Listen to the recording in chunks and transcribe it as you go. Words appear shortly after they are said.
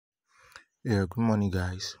Yeah, good morning,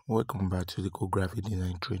 guys. Welcome back to the graphic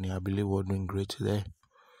design training. I believe we're doing great today.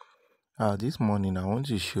 This morning, I want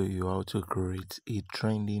to show you how to create a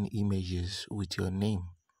trending images with your name.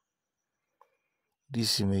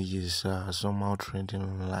 These images are somehow trending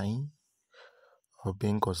online or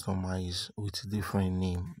being customized with different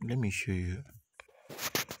name. Let me show you.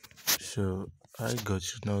 So I got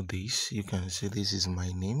to know this. You can see this is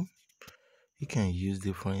my name. You can use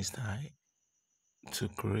different style to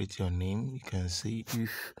create your name. You can see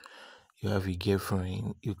if you have a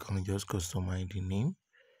girlfriend, you can just customize the name.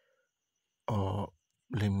 Or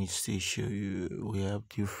let me see, show you. We have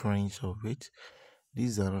difference of it.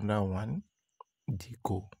 This is another one,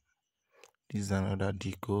 deco. This is another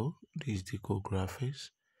deco. This is deco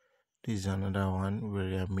graphics. This is another one,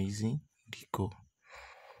 very amazing, deco.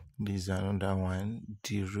 This is another one,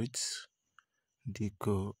 the roots,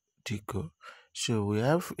 deco, deco. So we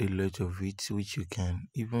have a lot of it which you can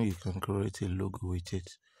create a logo with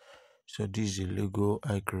it. So this is a logo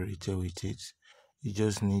I created with it. You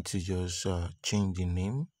just need to change the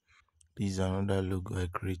name. This is another logo I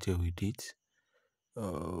created with it.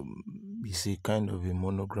 It's a kind of a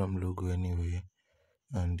monogram logo anyway.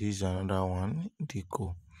 And this is another one,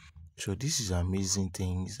 deco. So this is amazing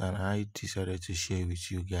things, and I decided to share with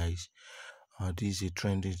you guys. These are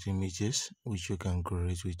trending images which you can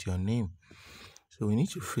create with your name. So we need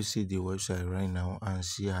to visit the website right now and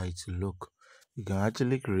see how it look. You can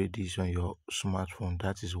actually create this on your smartphone.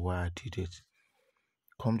 That is why I did it.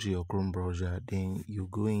 Come to your Chrome browser, then you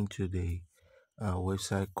go into the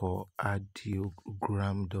website called ideogram.ai.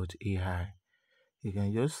 You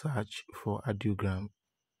can just search for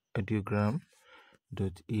ideogram.ai,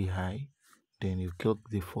 then you click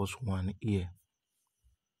the first one here.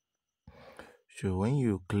 So when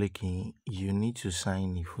you click in, you need to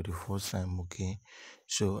sign in for the first time, okay?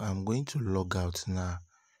 So I'm going to log out now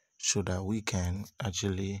so that I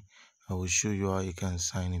will show you how you can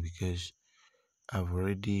sign in because I've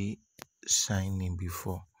already signed in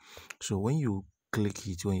before. So when you click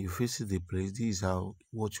it, when you visit the place, this is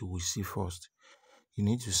what you will see first. You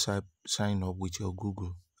need to sign up with your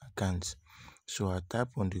Google account. So I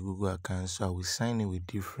type on the Google account, so I will sign in with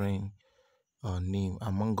different name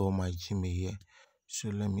among all my Gmail here. So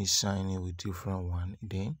let me sign in with different one.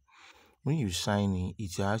 Then when you sign in,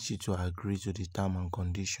 it asks you to agree to the term and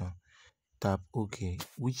condition. Tap OK.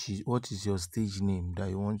 What is your stage name that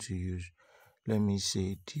you want to use? Let me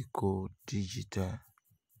say Deco Digital.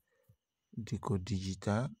 Deco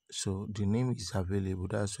Digital. So the name is available.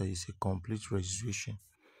 That's why it's a complete registration.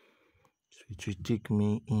 So it will take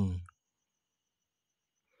me in.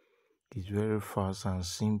 It's very fast and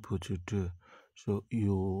simple to do. So it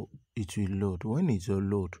will load. When it will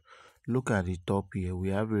load, look at the top here. We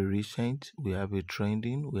have a recent, we have a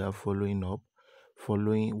trending, we have following up,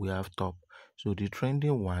 following, we have top. So the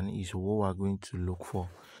trending one is what we're going to look for.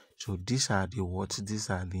 So these are the words, these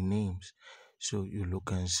are the names. So you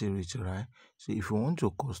look and see it, right? So if you want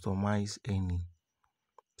to customize any,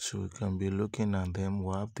 so you can be looking at them.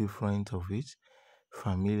 We have different of it.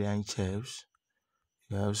 Familiar chefs,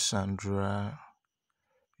 you have Sandra,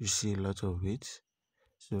 you see a lot of it.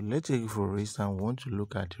 So let's take for instance, we want to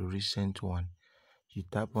look at the recent one. You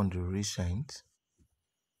tap on the recent,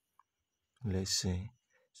 let's say.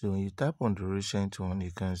 So when you tap on the recent one,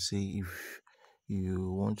 you can see if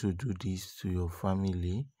you want to do this to your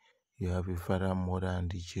family. You have a father, mother, and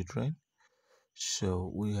the children.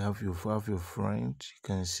 So have your friend, you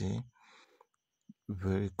can see.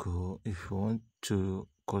 Very cool. If you want to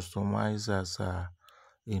customize as a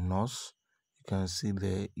nurse, you can see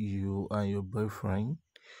there you and your boyfriend.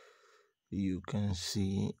 You can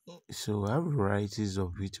see, so I have varieties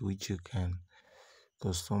of it which you can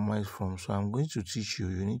customize from. So I'm going to teach you.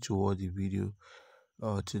 You need to watch the video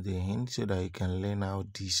to the end so that you can learn how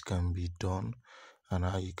this can be done and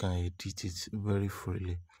how you can edit it very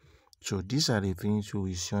freely. So these are the things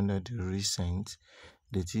we see under the recent.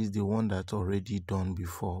 That is the one that's already done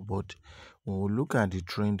before. But when we look at the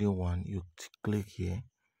trending one, you click here.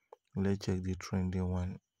 Let's check the trending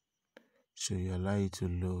one. So you allow it to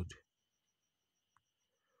load.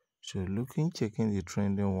 So checking the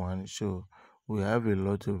trending one. So we have a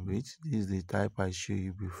lot of it. This is the type I showed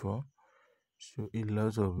you before. So a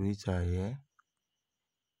lot of it are here.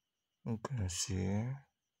 You can see.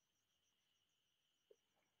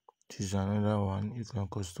 This is another one. You can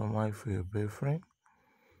customize for your boyfriend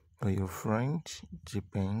or your friend. It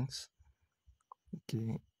depends.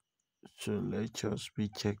 Okay. So let's just be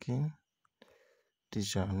checking.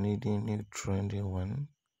 These are needing new trending one.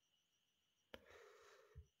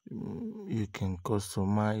 You can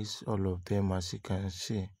customize all of them as you can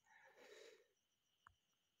see.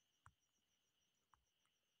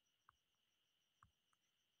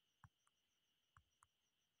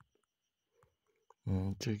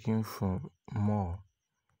 Checking for more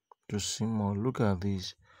to see more. Look at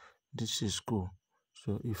this. This is cool.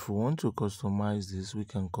 So if we want to customize this, we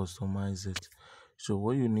can customize it. So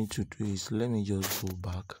what you need to do is, let me just go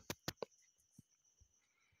back.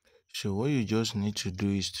 So what you just need to do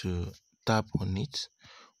is to tap on it.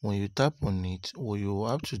 When you tap on it, what you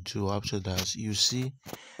have to do after that, you see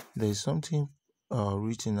there's something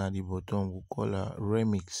written at the bottom. We call a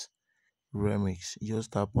remix.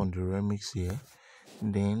 Just tap on the remix here.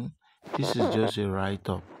 Then this is just a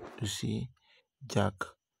write-up. You see Jack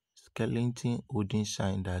Skellington holding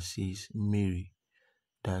sign that says Mary.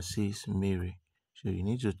 So you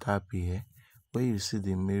need to tap here. When you see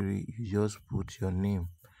the Mary, you just put your name,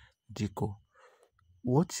 Dico.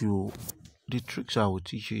 The tricks I will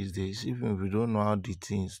teach you is this. Even if you don't know how the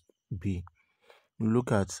things be,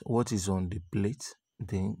 look at what is on the plate,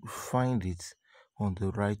 then find it on the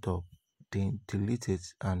right up, then delete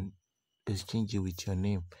it and exchange it with your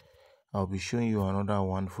name. I'll be showing you another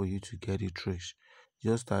one for you to get the tricks.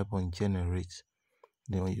 Just type on generate.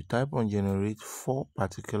 Then when you type on generate, four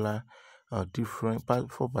particular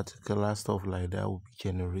stuff like that will be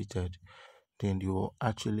generated. Then you will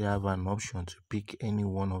actually have an option to pick any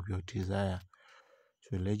one of your desire.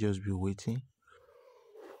 So let's just be waiting.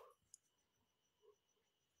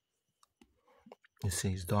 It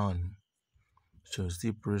says done. So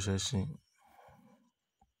still processing.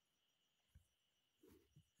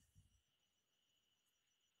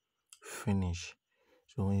 Finish.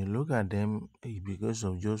 So when you look at them, because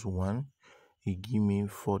of just one, it give me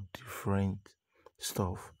four different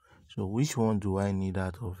stuff. So which one do I need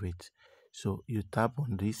out of it? So you tap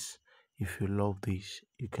on this. If you love this,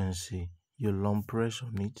 you can see you long press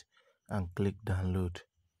on it and click download.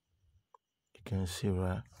 You can see,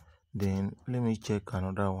 right? Then let me check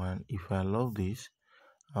another one. If I love this,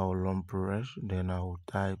 I will long press, then I will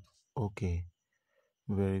type okay.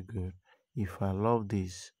 Very good. If I love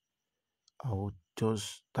this, I will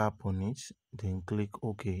just tap on it, then click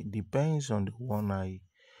OK. Depends on the one I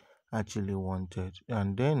actually wanted.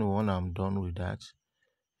 And then when I'm done with that,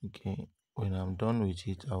 okay, when I'm done with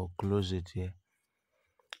it, I'll close it here.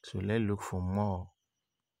 So let's look for more.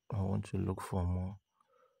 I want to look for more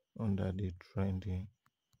under the trending.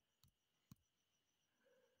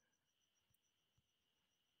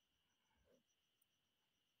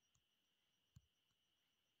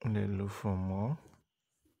 Let's look for more.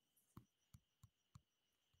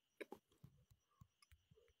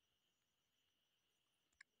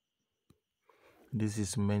 This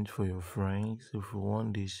is meant for your friends. If you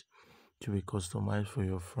want this to be customized for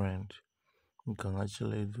your friend, you can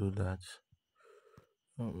actually do that.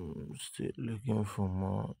 Still looking for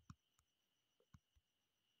more.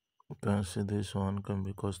 You can see this one can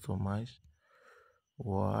be customized.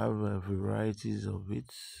 We'll have varieties of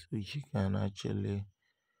it which you can actually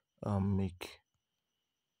make.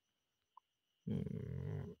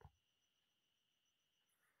 Mm,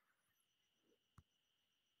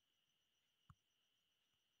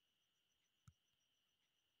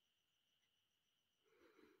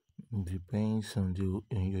 depends on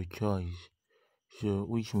your choice. So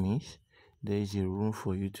which means there is a room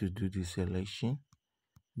for you to do the selection.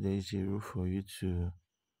 There is a room for you to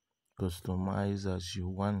customize as you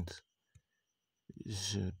want.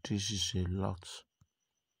 So this is a lot.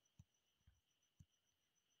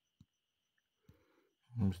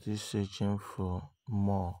 I'm still searching for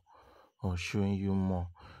more or showing you more.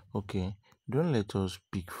 Okay, don't let us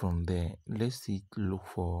pick from there. Let's see, look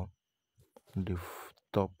for the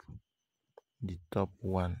top, the top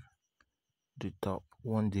one, the top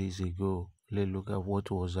 1 days ago. Let's look at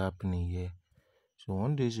what was happening here. So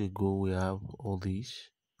 1 days ago we have all these,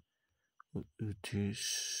 which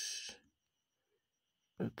is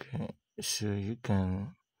okay. So you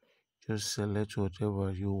can just select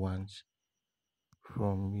whatever you want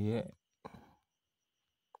from here.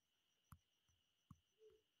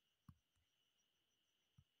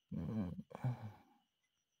 Mm.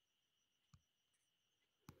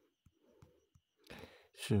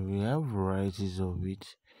 So we have varieties of it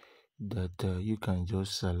that you can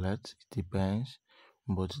just select. It depends,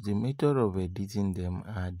 but the method of editing them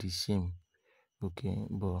are the same. Okay,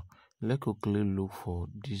 but let's quickly look for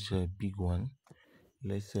this big one.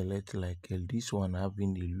 Let's select like this one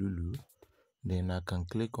having the Lulu. Then I can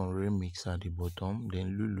click on remix at the bottom,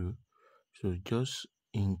 then Lulu. So just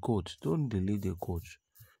in quotes, don't delete the quotes.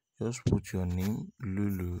 Just put your name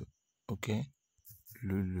Lulu. Okay,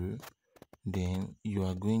 Lulu. Then you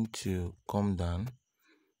are going to come down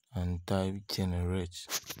and type generate.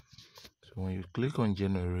 So when you click on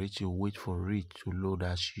generate, you wait for it to load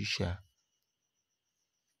as usual.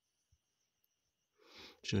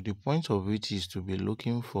 So the point of it is to be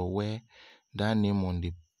looking for where that name on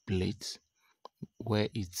the plate, where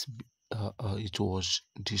it was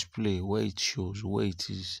displayed, where it shows, where it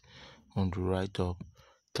is on the right up.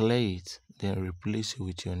 Clear it, then replace it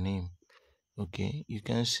with your name. Okay, you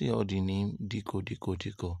can see all the name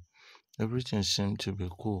Deco. Everything seems to be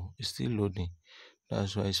cool. It's still loading.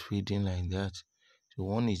 That's why it's feeding like that. So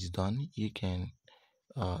when it's done, you can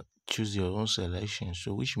uh, choose your own selection.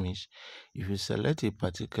 So which means if you select a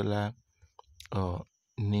particular uh,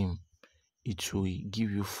 name, it will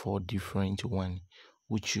give you 4 different one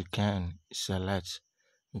which you can select.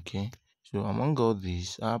 Okay, so among all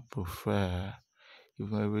these, I prefer,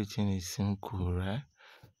 if everything is simple, right?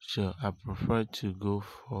 So I prefer to go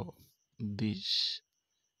for this.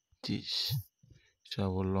 So I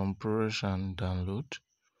will on press and download.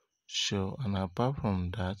 So and apart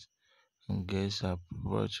from that, I guess I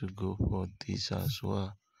prefer to go for this as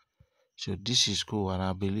well. So this is cool and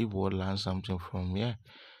I believe we'll learn something from here.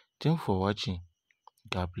 Thanks for watching.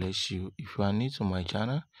 God bless you. If you are new to my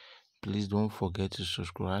channel, please don't forget to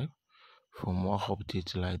subscribe for more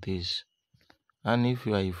updates like this. And if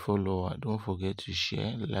you are a follower, don't forget to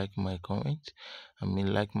share, like my comment.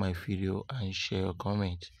 Like my video and share your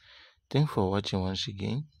comment. Thanks for watching once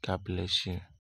again. God bless you.